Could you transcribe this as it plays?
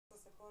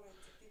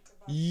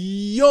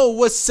Yo,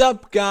 what's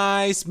up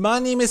guys? My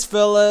name is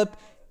Philip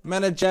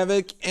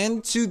Manajevic,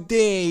 and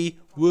today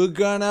we're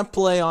gonna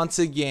play once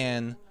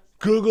again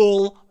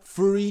Google.exe,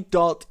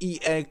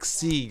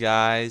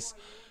 guys.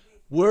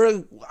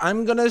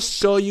 I'm gonna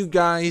show you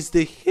guys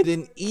the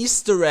hidden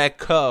Easter egg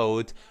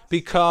code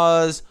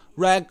because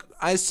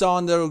I saw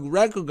on the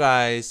Rego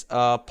guys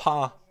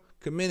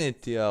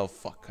community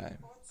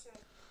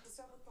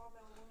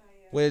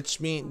which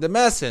means the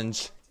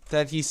message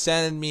that he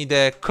sent me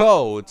the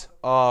code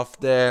of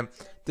the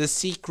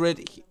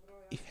secret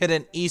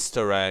hidden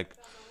Easter egg.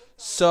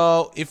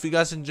 So if you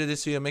guys enjoyed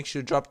this video, make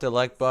sure to drop the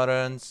like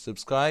button,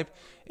 subscribe,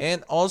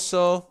 and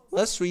also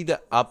let's read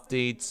the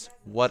updates,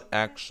 what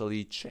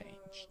actually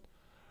changed.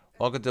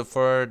 Welcome to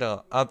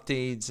further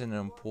updates and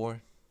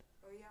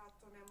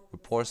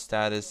report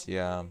status.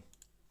 Yeah,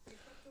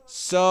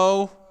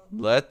 so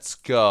let's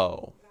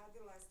go.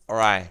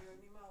 Alright,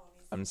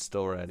 I'm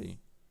still ready.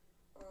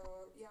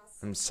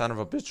 I'm son of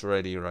a bitch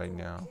ready right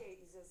now.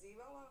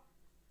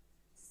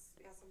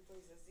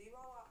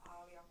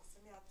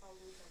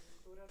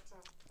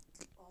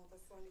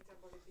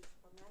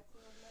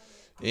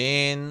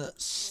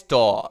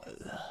 Install.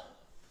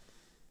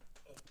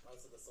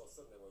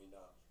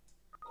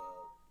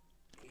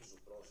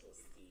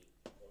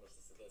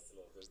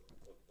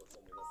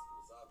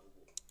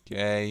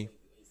 Okay.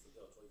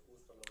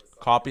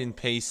 Copy and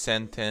paste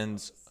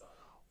sentence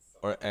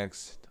or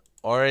exit.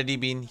 Already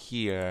been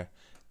here.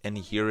 And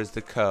here is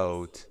the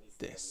code.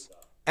 This.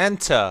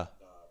 Enter.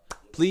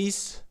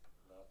 Please.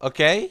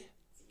 Okay.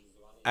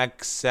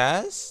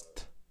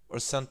 Accessed. Or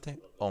something.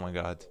 Oh my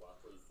god.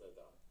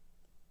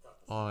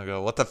 Oh my god.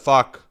 What the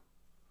fuck?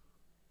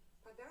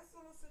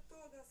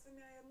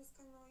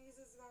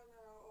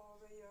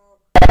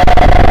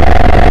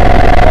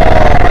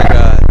 Oh my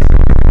god.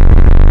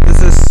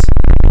 This is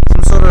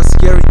some sort of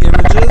scary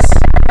images.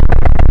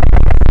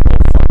 Oh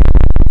fuck.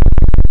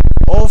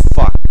 Oh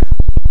fuck.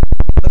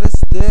 What is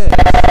this?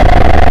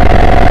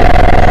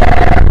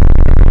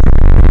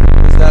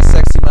 Is that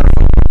sexy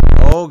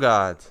motherfucker? Oh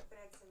god.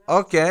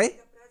 Okay.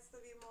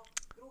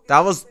 That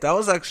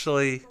was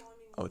actually.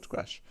 Oh, it's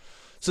crash.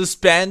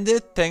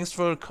 Suspended. Thanks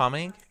for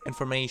coming.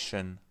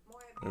 Information.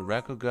 The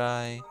record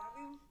guy.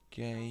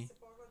 Okay.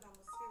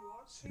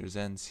 Series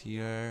ends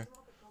here.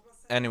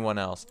 Anyone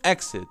else?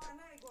 Exit.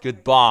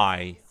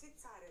 Goodbye.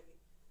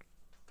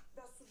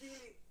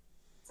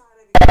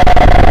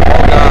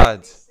 Oh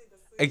god.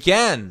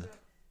 Again.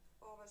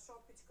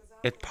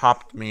 It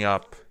popped me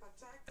up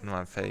in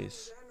my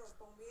face.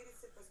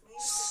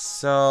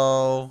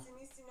 So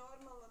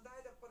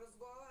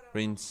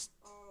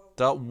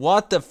reinstall.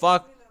 What the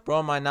fuck? Bro,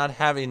 am I not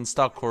having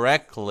installed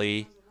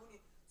correctly?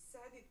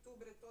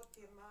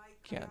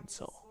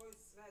 Cancel.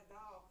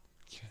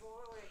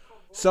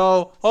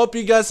 So, hope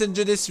you guys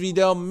enjoyed this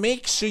video.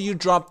 Make sure you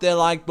drop that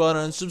like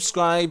button,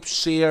 subscribe,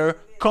 share,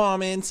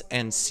 comments,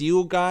 and see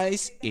you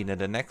guys in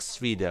the next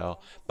video.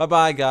 Bye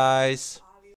bye guys.